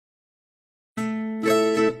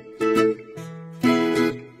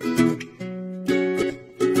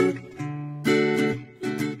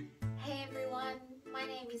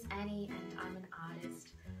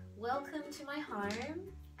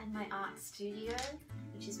studio,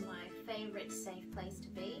 which is my favourite safe place to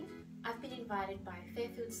be. I've been invited by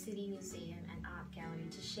Fairfield City Museum and Art Gallery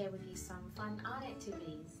to share with you some fun art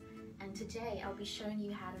activities, and today I'll be showing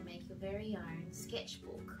you how to make your very own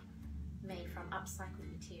sketchbook made from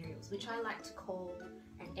upcycled materials, which I like to call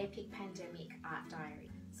an epic pandemic art diary.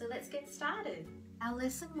 So let's get started. Our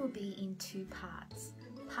lesson will be in two parts.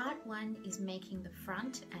 Part 1 is making the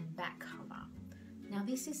front and back cover. Now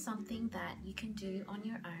this is something that you can do on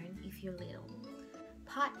your own if you're little.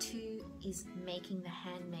 Part 2 is making the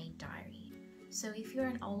handmade diary. So if you're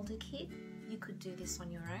an older kid, you could do this on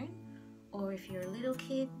your own, or if you're a little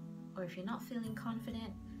kid, or if you're not feeling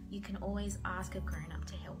confident, you can always ask a grown-up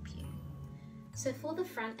to help you. So for the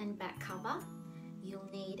front and back cover, you'll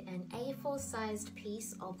need an A4 sized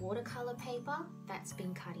piece of watercolor paper that's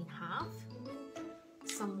been cut in half,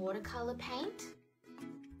 some watercolor paint,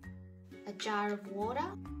 a jar of water,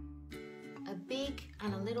 a big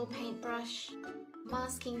and a little paintbrush,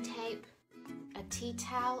 masking tape, a tea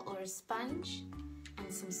towel or a sponge,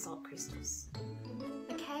 and some salt crystals.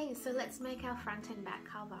 Okay, so let's make our front and back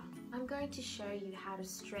cover. I'm going to show you how to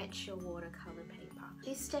stretch your watercolor paper.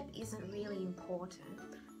 This step isn't really important,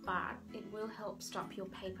 but it will help stop your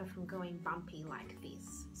paper from going bumpy like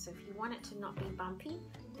this. So if you want it to not be bumpy,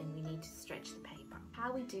 then we need to stretch the paper.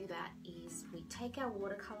 How we do that is we take our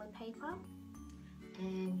watercolor paper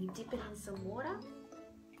and you dip it in some water,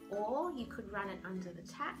 or you could run it under the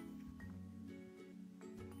tap.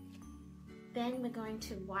 Then we're going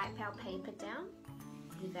to wipe our paper down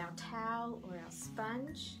with our towel or our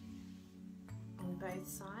sponge on both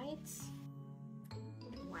sides.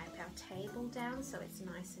 Wipe our table down so it's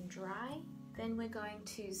nice and dry. Then we're going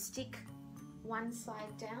to stick one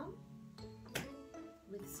side down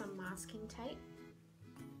with some masking tape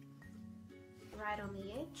right on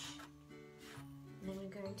the edge. And then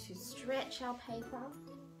we're going to stretch our paper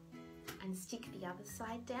and stick the other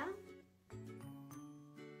side down.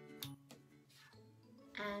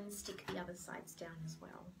 And stick the other sides down as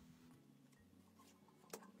well.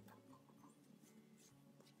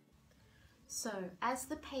 So as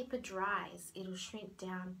the paper dries, it'll shrink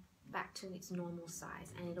down back to its normal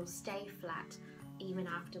size and it'll stay flat even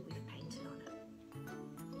after we've painted on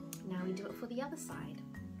it. Now we do it for the other side.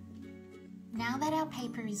 Now that our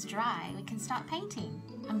paper is dry, we can start painting.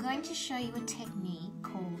 I'm going to show you a technique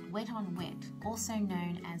called wet on wet, also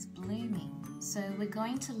known as blooming. So we're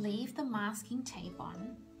going to leave the masking tape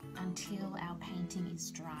on until our painting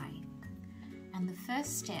is dry. And the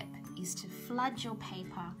first step is to flood your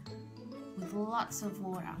paper with lots of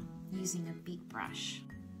water using a big brush.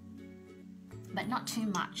 But not too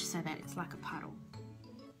much so that it's like a puddle.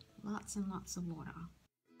 Lots and lots of water.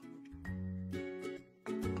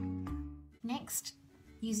 Next,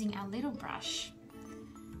 using our little brush,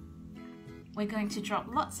 we're going to drop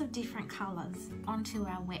lots of different colours onto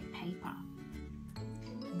our wet paper.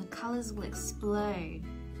 And the colours will explode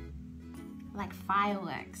like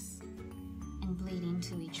fireworks and bleed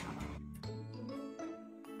into each other.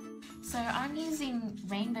 So I'm using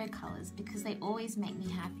rainbow colours because they always make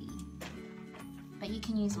me happy, but you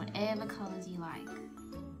can use whatever colours you like.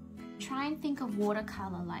 Try and think of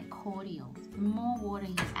watercolour like cordial. The more water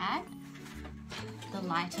you add, the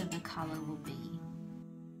lighter the colour will be.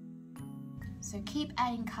 So keep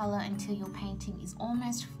adding colour until your painting is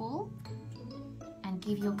almost full, and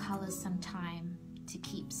give your colours some time to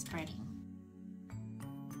keep spreading.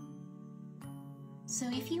 So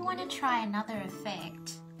if you want to try another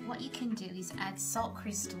effect, what you can do is add salt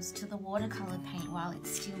crystals to the watercolor paint while it's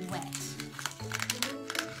still wet.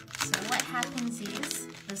 So what happens is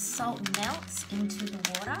the salt melts into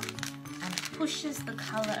the water and pushes the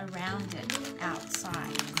color around it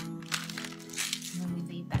outside. And then we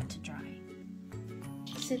leave that to dry.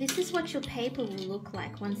 So this is what your paper will look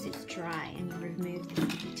like once it's dry and you remove the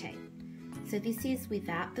sticky tape. So this is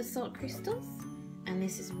without the salt crystals, and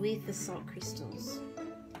this is with the salt crystals.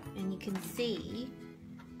 And you can see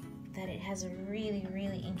that it has a really,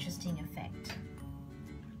 really interesting effect.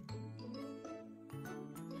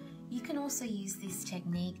 You can also use this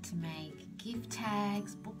technique to make gift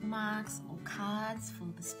tags, bookmarks, or cards for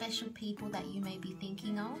the special people that you may be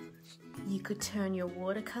thinking of. You could turn your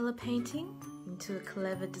watercolor painting into a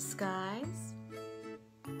clever disguise.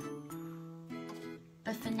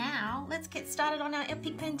 But for now, let's get started on our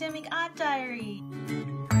epic pandemic art diary.